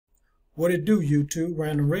What it do, YouTube?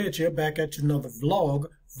 Random Reg here, back at you another vlog.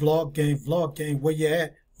 Vlog game, where you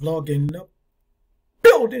at? Vlog game in the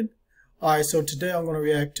building. Alright, so today I'm going to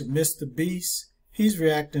react to MrBeast. He's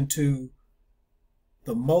reacting to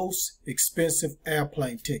the most expensive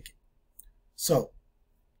airplane ticket. So,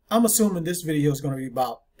 I'm assuming this video is going to be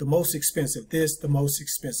about the most expensive this, the most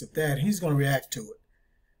expensive that. He's going to react to it.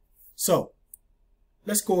 So,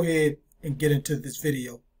 let's go ahead and get into this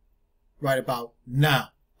video right about now.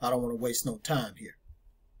 I don't want to waste no time here.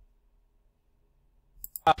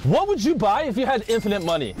 What would you buy if you had infinite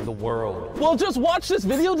money? The world. Well, just watch this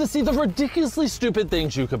video to see the ridiculously stupid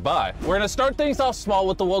things you could buy. We're gonna start things off small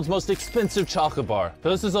with the world's most expensive chocolate bar.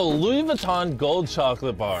 So this is a Louis Vuitton gold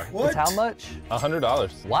chocolate bar. What? It's how much?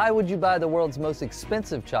 $100. Why would you buy the world's most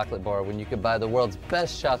expensive chocolate bar when you could buy the world's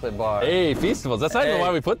best chocolate bar? Hey, Feastables, that's not even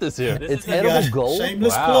why we put this here. It's edible gold?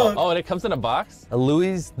 Shameless plug. Oh, and it comes in a box? A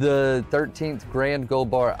Louis the 13th grand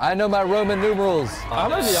gold bar. I know my Roman numerals.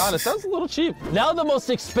 I'm gonna be honest, that was a little cheap. Now the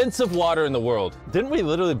most expensive water in the world. Didn't we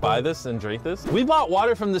literally buy this and drink this? We bought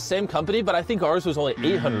water from the same company, but I think ours was only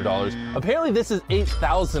 $800. Apparently this is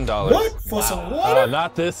 $8,000. What? For some water? Oh,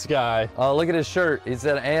 not this guy. Oh, look at his shirt. He's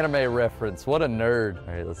an anime reference. What a nerd.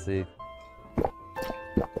 All right, let's see.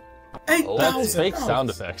 $8,000. That's fake sound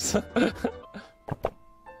effects.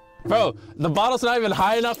 Bro, the bottle's not even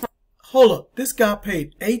high enough for— Hold up. This guy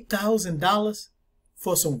paid $8,000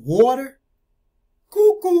 for some water?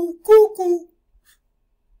 Cuckoo, cuckoo.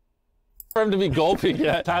 for him to be gulping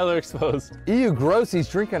yet. Tyler exposed. Ew, gross, he's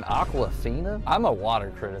drinking Aquafina? I'm a water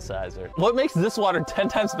criticizer. What makes this water 10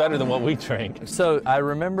 times better than what we drink? So I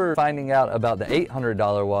remember finding out about the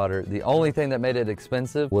 $800 water. The only thing that made it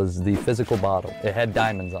expensive was the physical bottle. It had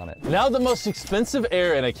diamonds on it. Now the most expensive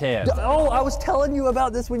air in a can. Oh, I was telling you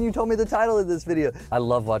about this when you told me the title of this video. I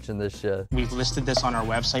love watching this show. We've listed this on our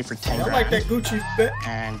website for 10 I grand. like that Gucci bet.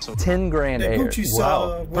 And so 10 grand That air. Gucci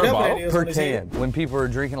saw whatever that is Per on his can. head. When people are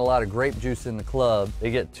drinking a lot of grape juice in the club,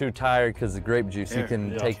 they get too tired because the grape juice, you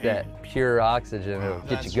can take that pure oxygen, it'll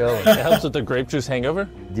get you going. It helps with the grape juice hangover?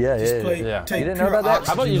 Yeah, Yeah. Take You didn't know pure about that?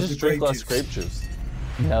 How about you oxygen just with drink less juice. grape juice?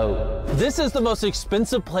 No. This is the most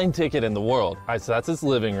expensive plane ticket in the world. All right, so that's his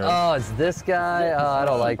living room. Oh, it's this guy? Oh, I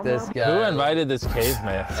don't like this guy. Who invited this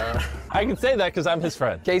caveman? I can say that because I'm his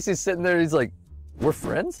friend. Casey's sitting there, he's like, we're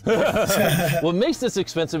friends? What makes this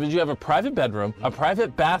expensive is you have a private bedroom, a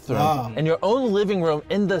private bathroom, and your own living room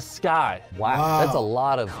in the sky. Wow, that's a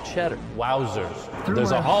lot of cheddar. Wowzers.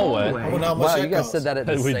 There's a hallway. I wonder how much Wow, that you guys costs. said that at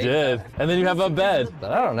the We same did. time. And then you have a bed.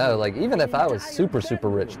 But I don't know, like even if I was super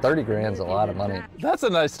rich, 30 grand's a lot of money. That's a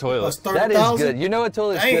nice toilet. That's That is 30,000? good. You know a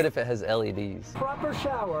toilet's Damn. good if it has LEDs. Proper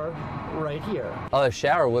shower right here. Oh, a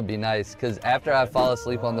shower would be nice, because after I fall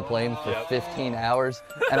asleep on the plane for 15 hours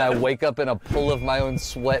and I wake up in a pool of my own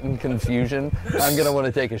sweat and confusion, I'm gonna want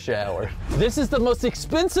to take a shower. This is the most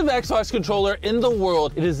expensive Xbox controller in the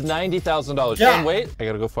world. It is $90,000. Yeah. And wait, I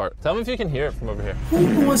gotta go fart. Tell me if you can hear it from over here.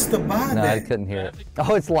 Who wants to buy No, I that? couldn't hear it.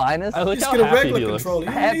 Oh, it's Linus? I like Just how get a happy he regular looks. controller.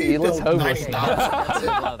 You Happy, need let's those hope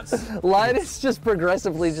 $90,000. Linus just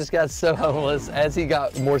progressively just got so homeless as he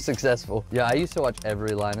got more successful. Yeah, I used to watch every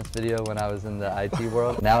Linus video when I was in the IT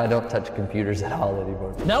world. Now I don't touch computers at all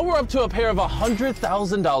anymore. Now we're up to a pair of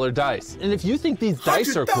 $100,000 dice. And if you think these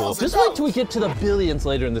dice are cool, just wait till we get to the billions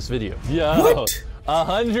later in this video. Yo, What?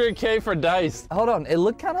 100K for dice. Hold on, it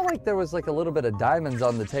looked kind of like there was like a little bit of diamonds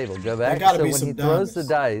on the table. Go back. gotta So be when some he throws the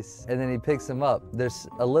diamonds. dice and then he picks them up, there's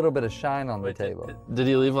a little bit of shine on the table. Did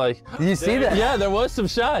he leave like— You see that? Yeah, there was some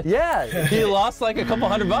shine. Yeah. He lost like a couple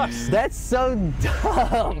 $100. That's so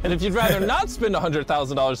dumb. And if you'd rather not spend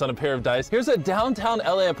 $100,000 on a pair of dice, here's a downtown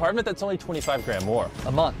LA apartment that's only 25 grand more.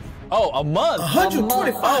 A month. Oh, a month?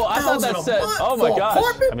 $125,000 Oh, I thought that a said— month oh my for gosh.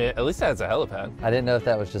 apartment? I mean, at least it has a helipad. I didn't know if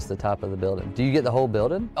that was just the top of the building. Do you get the whole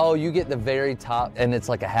building? Oh, you get the very top and it's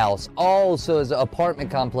like a house. Oh, so it's an apartment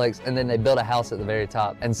complex and then they build a house at the very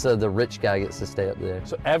top. And so the rich guy gets to stay up there.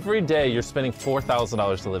 So every day you're spending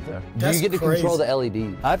 $4,000 to live there. Do That's you get to crazy. control the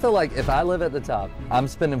LED? I feel like if I live at the top, I'm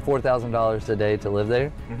spending $4,000 a day to live there.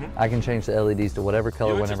 I can change the LEDs to whatever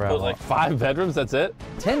color whenever I want. Like 5 bedrooms, that's it?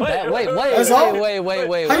 10 Wait, That's all?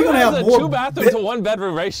 wait. How you gonna have It's a more 2-bathroom to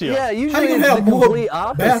 1-bedroom ratio. Yeah, How usually you it's gonna the have more complete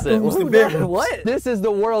opposite. bathrooms than bedrooms? What? This is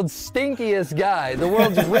the world's stinkiest guy. The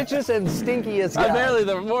world's richest and stinkiest guy. Apparently,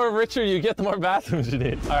 the more richer you get, the more bathrooms you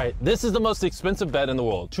need. All right, this is the most expensive bed in the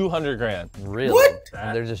world, 200 grand. Really? What?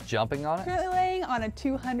 And they're just jumping on it? Currently laying on a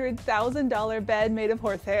 $200,000 bed made of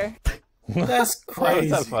horsehair. That's Why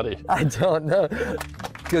is crazy. Oh, that funny? I don't know.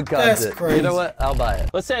 good That's content. crazy. You know what? I'll buy it.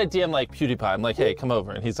 Let's say I DM like PewDiePie. I'm like, hey, come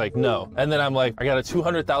over. And he's like, no. And then I'm like, I got a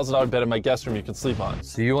 $200,000 bed in my guest room you can sleep on.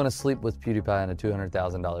 So you want to sleep with PewDiePie in a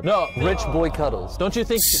 $200,000? No. Rich boy cuddles. Don't you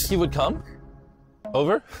think he would come?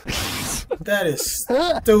 Over? That is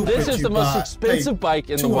stupid. This is you the most buy. expensive bike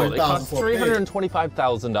in the world. It costs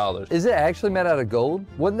 $325,000. Is it actually made out of gold?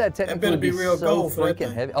 Wouldn't that technically better be real so gold for that freaking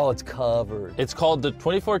thing. heavy? Oh, it's covered. It's called the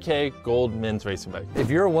 24K Gold Men's Racing Bike. If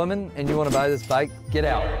you're a woman and you want to buy this bike, get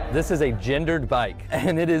out. This is a gendered bike,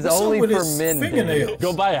 and it is What's up only with for his men. fingernails?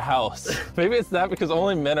 Go buy a house. Maybe it's that because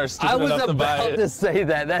only men are I stupid was enough to buy about it. to say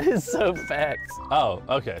that. That is so facts. Oh,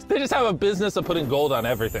 okay. They just have a business of putting gold on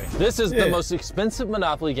everything. This is the most expensive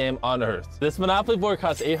Monopoly game on earth. This Monopoly board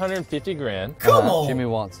costs 850 grand. Come on. Jimmy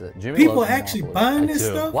wants it. Jimmy People loves actually Monopoly. buying I this do.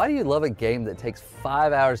 stuff? Why do you love a game that takes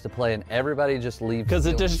 5 hours to play and everybody just leaves? Because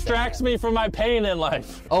it feeling distracts sad? me from my pain in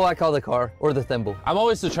life. Oh, I call the car or the thimble. I'm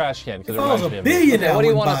always the trash can because it If I was reminds a me of me. billionaire, Okay, what do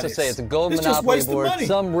you I want would us buy to say? this. It's a gold It's just Monopoly wasting board. money.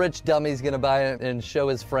 Some rich dummy's gonna buy it and show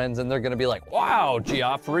his friends, and they're gonna be like, "Wow,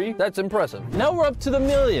 Geoffrey, that's impressive." Now we're up to the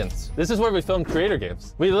millions. This is where we filmed creator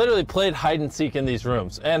games. We literally played hide and seek in these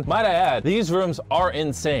rooms. And might I add, these rooms are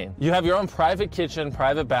insane. You have your own private kitchen,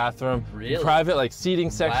 private bathroom, Really? private like seating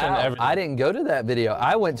section, everything. I didn't go to that video.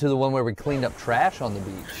 I went to the one where we cleaned up trash on the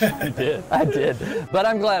beach. You did. I did, but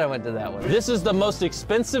I'm glad I went to that one. This is the most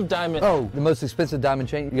expensive diamond. Oh, the most expensive diamond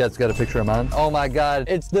chain? You guys got a picture of mine? Oh my God,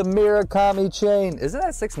 it's the Murakami chain. Isn't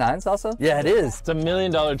that 6'9" salsa? Yeah, it is. It's $1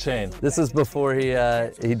 million chain. This is before he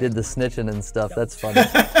did the snitching and stuff. That's funny.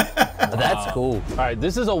 That's cool. All right,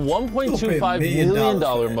 this is a $1.25 million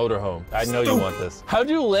motorhome. I know you want this. How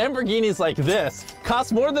do Lamborghinis like this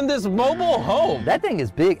cost more than this mobile home? That thing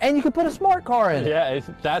is big, and you can put a smart car in it. Yeah,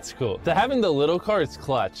 that's cool. To having the little car is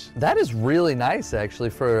clutch. That is really nice, actually,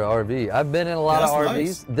 for an RV. I've been in a lot of That's RVs.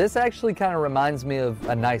 nice. This actually kind of reminds me of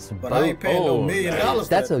a nice But boat. I ain't paying no Oh, $1 million.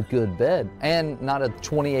 That's for a good bed, and not a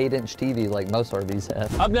 28-inch TV like most RVs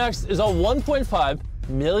have. Up next is a $1.5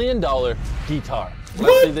 million guitar. Let's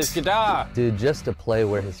What? see this guitar. Dude, just to play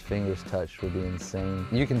where his fingers touch would be insane.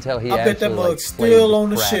 You can tell he I bet actually that like, mug's played still on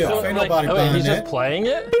the crap shelf. out of Ain't it. nobody wait, buying he's that. just playing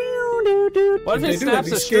it? What if If he they do, snaps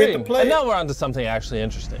they'd be a scared to string? play And it. now we're on to something actually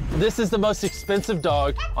interesting. This is the most expensive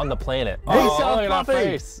dog on the planet. Hey, Oh, son, look at that puppy.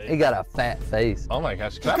 face. He got a fat face. Oh my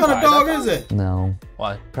gosh. Can What I kind of buy dog that is it? No.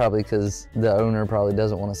 Why? Probably because the owner probably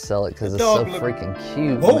doesn't want to sell it because The it's so dog look freaking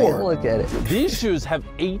cute. bored. Man, look at it. These shoes have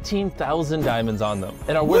 18,000 diamonds on them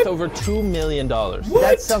and are worth over $2 million. What?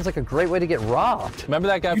 That sounds like a great way to get robbed. Remember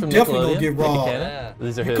that guy You from definitely Nickelodeon? gonna get Nick robbed. Cannon? Yeah.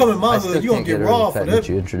 These are You his. come in my I hood, still you gonna can't get get over robbed the for fact that that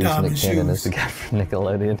you introduced diamond Nick Cannon as shoes. the guy from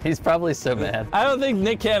Nickelodeon. He's probably so mad. I don't think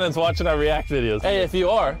Nick Cannon's watching our React videos. Hey, if you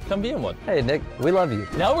are, come be in one. Hey, Nick, we love you.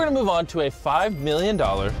 Now we're gonna move on to a $5 million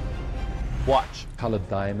watch. Colored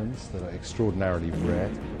diamonds that are extraordinarily rare.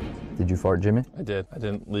 Did you fart, Jimmy? I did. I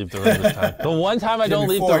didn't leave the room this time. The one time I don't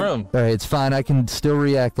Jimmy leave the farted. room. All right, it's fine. I can still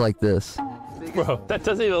react like this. Bro, that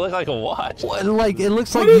doesn't even look like a watch. Like, it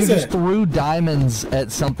looks What like you is just it? threw diamonds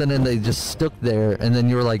at something and they just stuck there, and then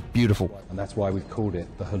you were like, beautiful. And that's why we've called it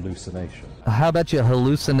the hallucination. How about you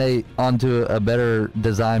hallucinate onto a better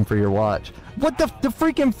design for your watch? What the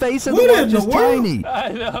freaking face of the What in watch the is world? tiny.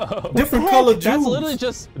 I know. Different colored jewels. That's literally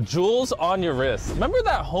just jewels on your wrist. Remember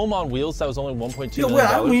that home on wheels that was only $1.2 Yeah, million? well,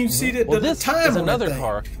 I don't even see the Well, the this time is on that another thing.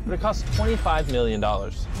 car, but it costs $25 million.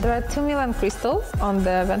 There are 2 million crystals on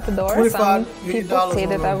the Ventador. $25 Some million people say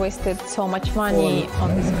that on I a- wasted so much money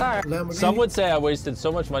on this car. Lamborghini. Some would say I wasted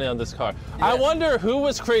so much money on this car. I wonder who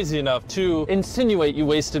was crazy enough to insinuate you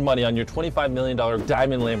wasted money on your $25 million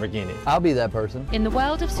diamond Lamborghini. I'll be that person. In the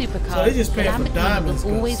world of supercars, So they just the paying for Lamborghini diamonds.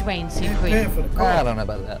 will always reign Paying supreme. for the I car. don't know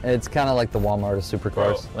about that. It's kind of like the Walmart of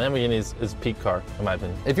supercars. Lamborghini is peak car, in my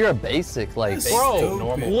opinion. If you're a basic, like, Bro,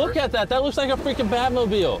 Stupid. look at that. That looks like a freaking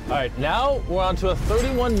Batmobile. All right, now we're on to a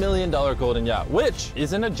 $31 million golden yacht, which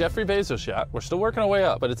isn't a Jeffrey Bezos yacht. We're still working our way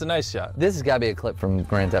up, but it's a nice yacht. this has got to be a clip from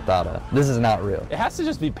Grand Theft Auto. This is not real. It has to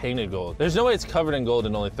just be painted gold. There's no way it's covered in gold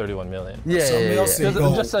and only $31 million. Yeah, Something else in Because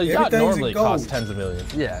gold. just a yacht Everything's in normally gold. costs tens of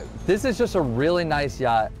millions. Yeah, this is just a really nice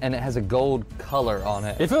yacht, and it has a gold color on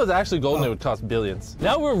it. If it was actually golden, it would cost billions.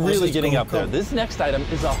 Now we're really is getting gold up there. color. This next item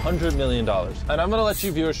is $100 million. And I'm gonna let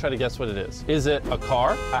you viewers try to guess what it is. Is it a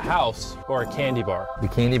car, a house, or a candy bar? The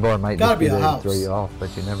candy bar might Gotta just be be a there to house. throw you off,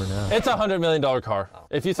 but you never know. It's a $100 million car.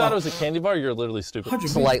 If you thought it was a candy bar, you're literally stupid.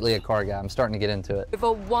 100 million. Slightly a car guy. I'm starting to get into it.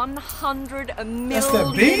 Over $100 that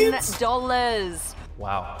million. beans?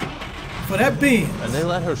 Wow. for that Benz. And they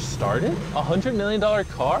let her start it? $100 million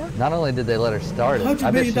car? Not only did they let her start it, $100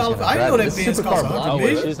 I bet she's million. gonna I didn't drive know it. that This Benz supercar cost belongs Oh, to wait, me.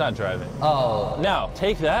 million. she's not driving. Oh. Now,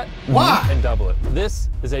 take that Why? and double it. This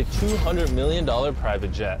is a $200 million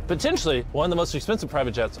private jet. Potentially one of the most expensive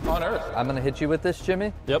private jets on Earth. I'm gonna hit you with this,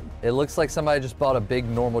 Jimmy. Yep. It looks like somebody just bought a big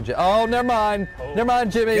normal jet. Oh, never mind. Never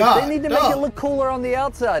mind, Jimmy. God, they need to make it look cooler on the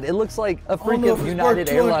outside. It looks like a don't know if freaking it's United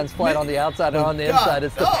worth Airlines 200 flight on the outside, and on the God, inside,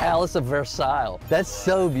 it's the dog. Palace of Versailles. That's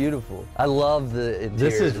so beautiful. I love the interior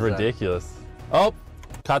This is design. ridiculous. Oh,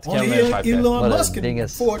 caught the Only cameraman 5K. Elon What a Musk can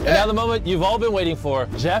dingus. afford And now that. the moment you've all been waiting for,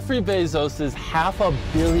 Jeffrey Bezos' $500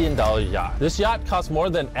 million yacht. This yacht costs more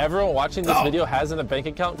than everyone watching this video has in a bank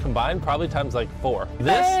account combined, probably times like 4.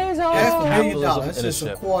 This $500 is million. capitalism That's in a just a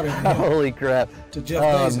ship. quarter. Holy crap. To Jeff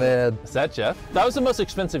Oh, Bezos. man. Is that Jeff? That was the most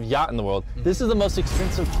expensive yacht in the world. This is the most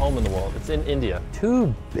expensive home in the world. It's in India.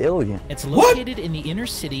 $2 billion. It's What? located in the inner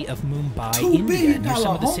city of Mumbai, $2 India, billion near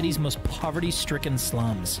some of the home? city's most poverty-stricken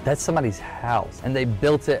slums. That's somebody's house, and they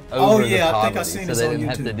built it Oh, over yeah, the I think I poverty, seen so this they on didn't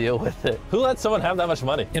have to YouTube. deal with it. Who let someone have that much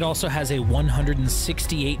money? It also has a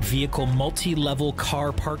 168 vehicle multi-level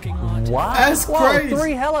car parking lot. Wow. That's Whoa, crazy.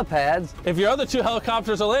 3 helipads. If your other 2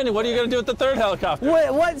 helicopters are landing, what are you going to do with the 3rd helicopter?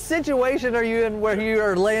 What situation are you in where you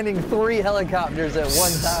are landing 3 helicopters at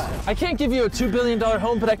one time? I can't give you a $2 billion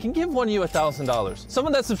home, but I can give one of you $1,000.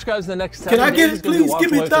 Someone that subscribes in the next 7 Can I days get is it? gonna be Please walking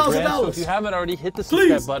give me away with a grand. $1,000. So if you haven't already, hit the Please,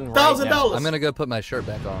 subscribe button right now. $1,000. I'm gonna go put my shirt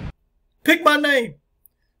back on. Pick my name.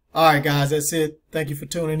 All right, guys, that's it. Thank you for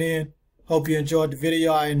tuning in. Hope you enjoyed the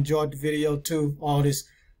video. I enjoyed the video too. All this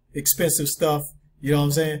expensive stuff. You know what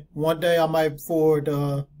I'm saying? One day I might afford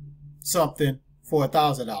something for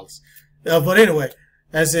 $1,000. But anyway,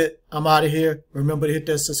 that's it. I'm out of here. Remember to hit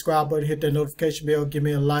that subscribe button, hit that notification bell, give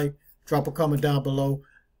me a like, drop a comment down below.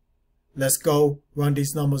 Let's go run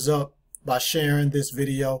these numbers up by sharing this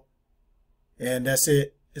video. And that's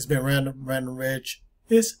it. It's been Random Reg.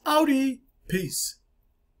 It's Audi. Peace.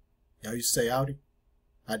 Y'all used to say Audi?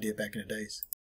 I did back in the days.